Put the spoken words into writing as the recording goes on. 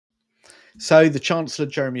So the Chancellor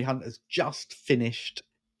Jeremy Hunt has just finished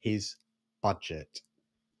his budget.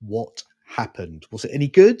 What happened? Was it any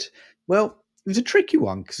good? Well, it was a tricky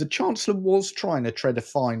one because the Chancellor was trying to tread a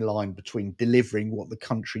fine line between delivering what the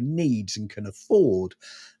country needs and can afford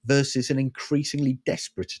versus an increasingly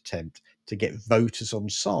desperate attempt to get voters on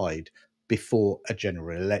side before a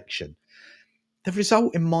general election. The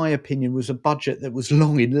result, in my opinion, was a budget that was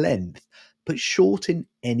long in length, but short in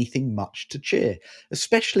anything much to cheer,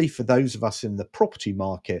 especially for those of us in the property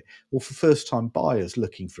market or for first time buyers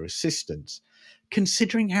looking for assistance.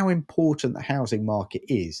 Considering how important the housing market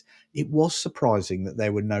is, it was surprising that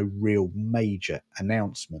there were no real major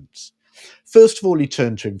announcements. First of all, he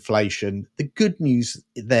turned to inflation. The good news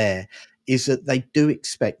there is that they do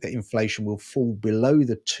expect that inflation will fall below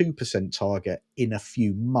the 2% target in a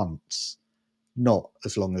few months, not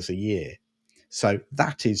as long as a year. So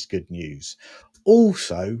that is good news.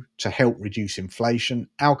 Also, to help reduce inflation,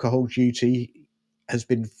 alcohol duty has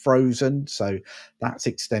been frozen. So that's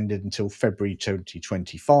extended until February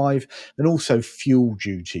 2025. And also, fuel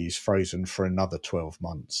duty is frozen for another 12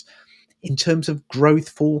 months. In terms of growth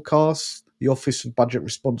forecasts, the Office of Budget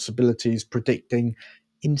Responsibility is predicting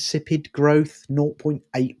insipid growth,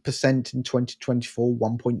 0.8% in 2024,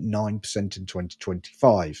 1.9% in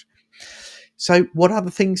 2025. So, what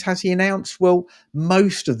other things has he announced? Well,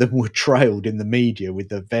 most of them were trailed in the media with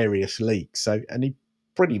the various leaks. So, and he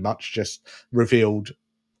pretty much just revealed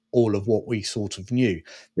all of what we sort of knew.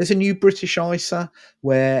 There's a new British ISA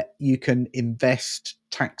where you can invest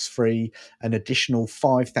tax free an additional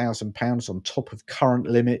 £5,000 on top of current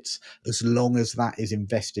limits, as long as that is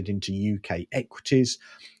invested into UK equities.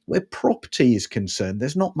 Where property is concerned,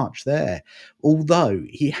 there's not much there, although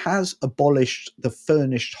he has abolished the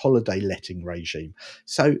furnished holiday letting regime.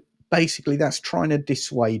 So basically, that's trying to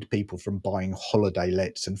dissuade people from buying holiday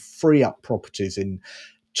lets and free up properties in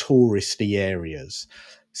touristy areas.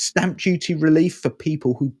 Stamp duty relief for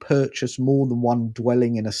people who purchase more than one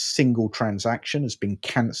dwelling in a single transaction has been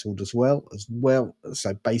cancelled as well.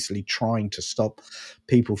 So basically trying to stop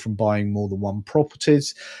people from buying more than one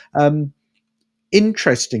properties.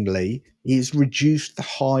 Interestingly, he's reduced the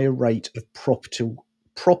higher rate of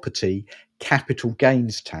property capital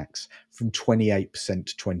gains tax from 28%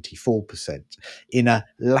 to 24% in a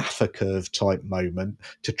Laffer curve type moment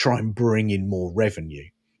to try and bring in more revenue.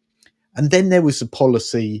 And then there was a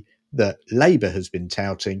policy that Labour has been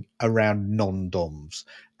touting around non-doms,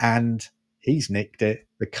 and he's nicked it.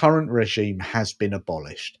 The current regime has been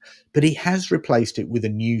abolished, but he has replaced it with a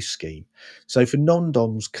new scheme. So for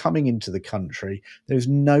non-doms coming into the country, there's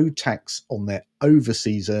no tax on their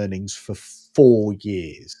overseas earnings for 4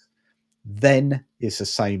 years. Then it's the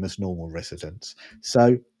same as normal residents.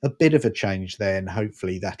 So a bit of a change there, and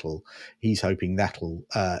hopefully he's hoping that'll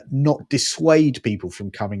not dissuade people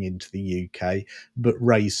from coming into the UK, but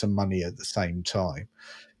raise some money at the same time.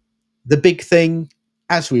 The big thing,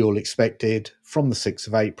 as we all expected, from the 6th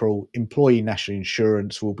of April, employee national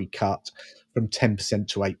insurance will be cut from 10%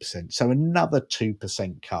 to 8%. So another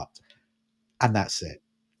 2% cut. And that's it.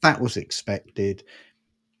 That was expected.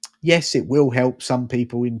 Yes, it will help some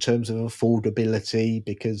people in terms of affordability,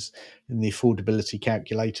 because in the affordability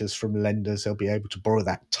calculators from lenders, they'll be able to borrow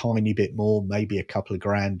that tiny bit more, maybe a couple of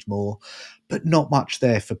grand more, but not much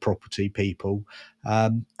there for property people.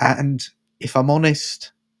 And if I'm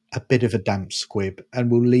honest, a bit of a damp squib,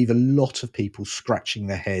 and will leave a lot of people scratching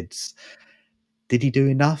their heads. Did he do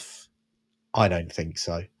enough? I don't think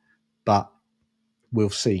so, but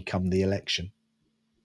we'll see come the election.